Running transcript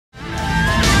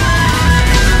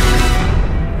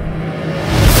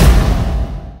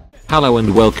Hello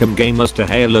and welcome gamers to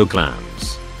Halo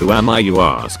Clans. Who am I, you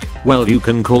ask? Well, you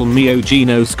can call me OG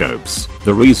NOScopes.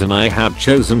 The reason I have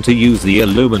chosen to use the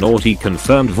Illuminati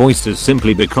confirmed voice is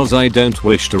simply because I don't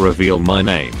wish to reveal my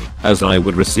name, as I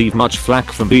would receive much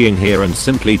flack for being here and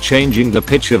simply changing the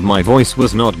pitch of my voice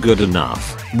was not good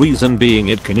enough. Reason being,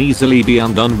 it can easily be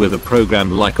undone with a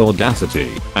program like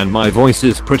Audacity, and my voice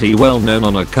is pretty well known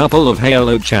on a couple of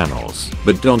Halo channels.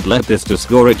 But don't let this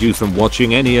discourage you from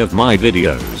watching any of my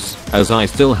videos, as I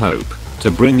still hope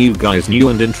to bring you guys new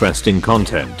and interesting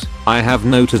content. I have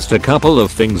noticed a couple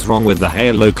of things wrong with the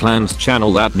Halo Clans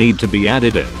channel that need to be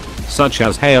added in, such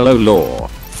as Halo lore,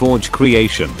 Forge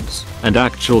creations, and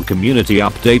actual community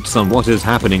updates on what is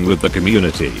happening with the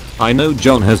community. I know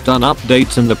John has done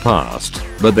updates in the past,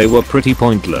 but they were pretty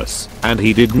pointless, and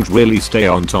he didn't really stay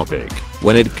on topic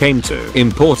when it came to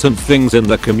important things in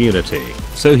the community.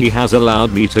 So he has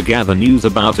allowed me to gather news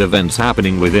about events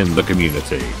happening within the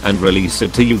community and release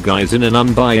it to you guys in an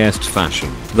unbiased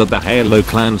fashion that the Halo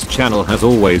Clans channel has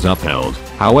always upheld.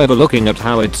 However, looking at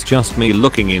how it's just me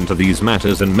looking into these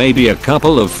matters and maybe a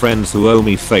couple of friends who owe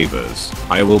me favors,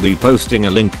 I will be posting a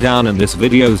link down in this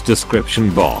video's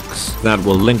description box that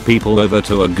will link people over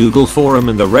to a Google forum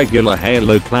in the regular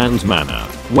Halo Clans manner,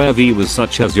 where viewers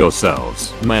such as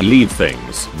yourselves may leave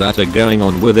things that are going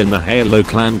on within the Halo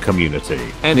Clan community.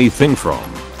 Anything from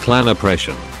clan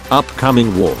oppression,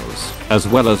 upcoming wars, as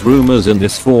well as rumors. In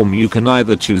this form you can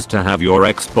either choose to have your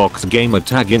Xbox gamer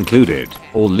tag included,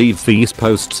 or leave these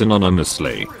posts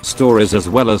anonymously. Stories as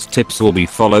well as tips will be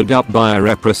followed up by a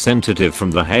representative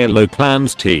from the Halo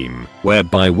Clans team,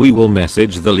 whereby we will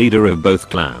message the leader of both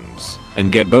clans and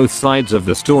get both sides of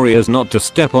the story as not to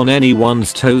step on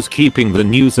anyone's toes, keeping the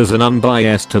news as an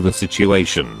unbiased to the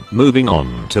situation. Moving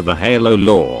on to the Halo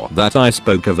lore that I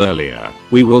spoke of earlier,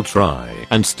 we will try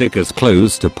and stick as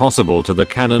close to possible to the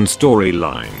canon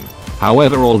storyline.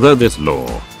 However, although this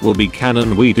lore will be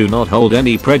canon, we do not hold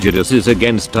any prejudices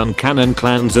against uncanon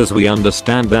clans, as we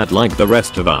understand that, like the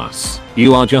rest of us,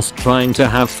 you are just trying to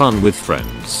have fun with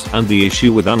friends, and the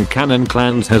issue with uncanon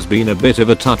clans has been a bit of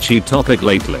a touchy topic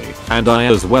lately, and I,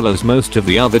 as well as most of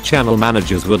the other channel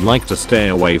managers, would like to stay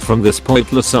away from this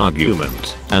pointless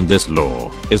argument, and this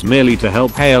lore is merely to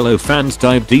help Halo fans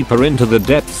dive deeper into the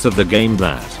depths of the game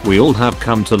that we all have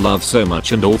come to love so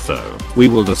much. And although we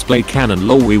will display canon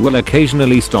lore, we will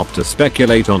occasionally stop to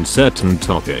speculate on certain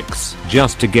topics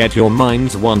just to get your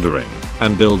minds wondering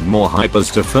and build more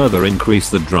hypers to further increase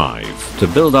the drive to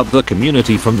build up the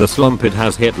community from the slump it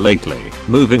has hit lately.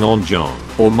 Moving on, John,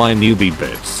 or my newbie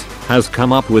bits, has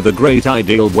come up with a great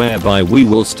idea whereby we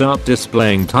will start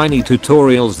displaying tiny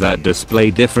tutorials that display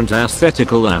different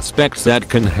aesthetical aspects that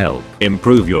can help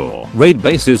improve your raid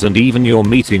bases and even your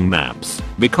meeting maps,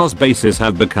 because bases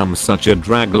have become such a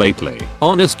drag lately.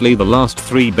 Honestly, the last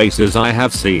 3 bases I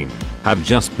have seen have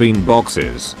just been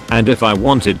boxes, and if I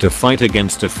wanted to fight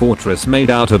against a fortress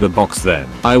made out of a box, then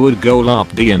I would go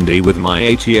LARP D&D with my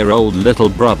 8-year-old little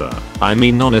brother. I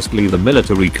mean, honestly, the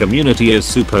military community is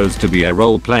supposed to be a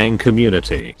role-playing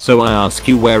community, so I ask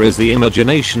you, where is the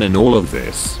imagination in all of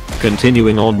this?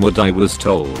 Continuing onward, I was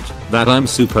told that I'm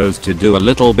supposed to do a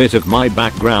little bit of my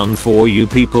background for you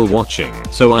people watching,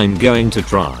 so I'm going to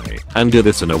try and do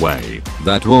this in a way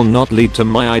that will not lead to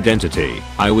my identity.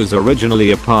 I was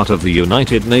originally a part of the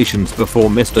United Nations before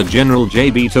Mr. General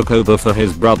JB took over for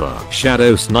his brother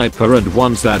Shadow Sniper, and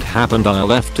once that happened I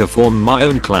left to form my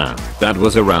own clan that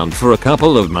was around for a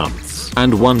couple of months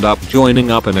and wound up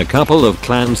joining up in a couple of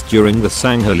clans during the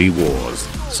Sangheili Wars.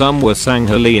 Some were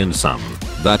Sangheili and some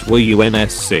that were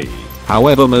UNSC.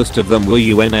 However, most of them were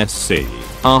UNSC.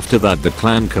 After that, the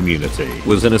clan community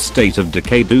was in a state of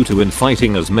decay due to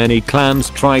infighting, as many clans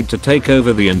tried to take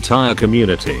over the entire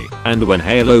community, and when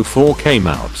Halo 4 came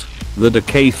out, the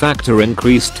decay factor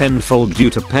increased tenfold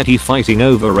due to petty fighting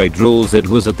over raid rules. It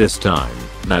was at this time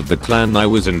that the clan I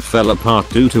was in fell apart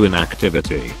due to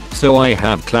inactivity, so I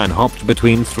have clan hopped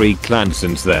between 3 clans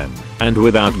since then, and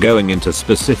without going into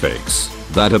specifics,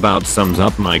 that about sums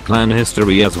up my clan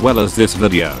history as well as this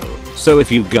video. So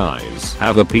if you guys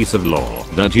have a piece of lore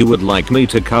that you would like me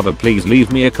to cover, please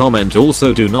leave me a comment.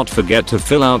 Also, do not forget to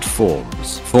fill out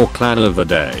forms for Clan of the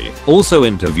Day, also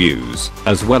interviews,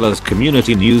 as well as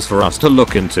community news for us to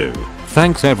look into.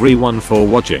 Thanks everyone for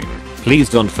watching. Please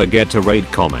don't forget to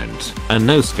rate, comment, and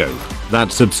NOScope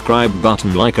that subscribe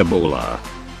button like a baller.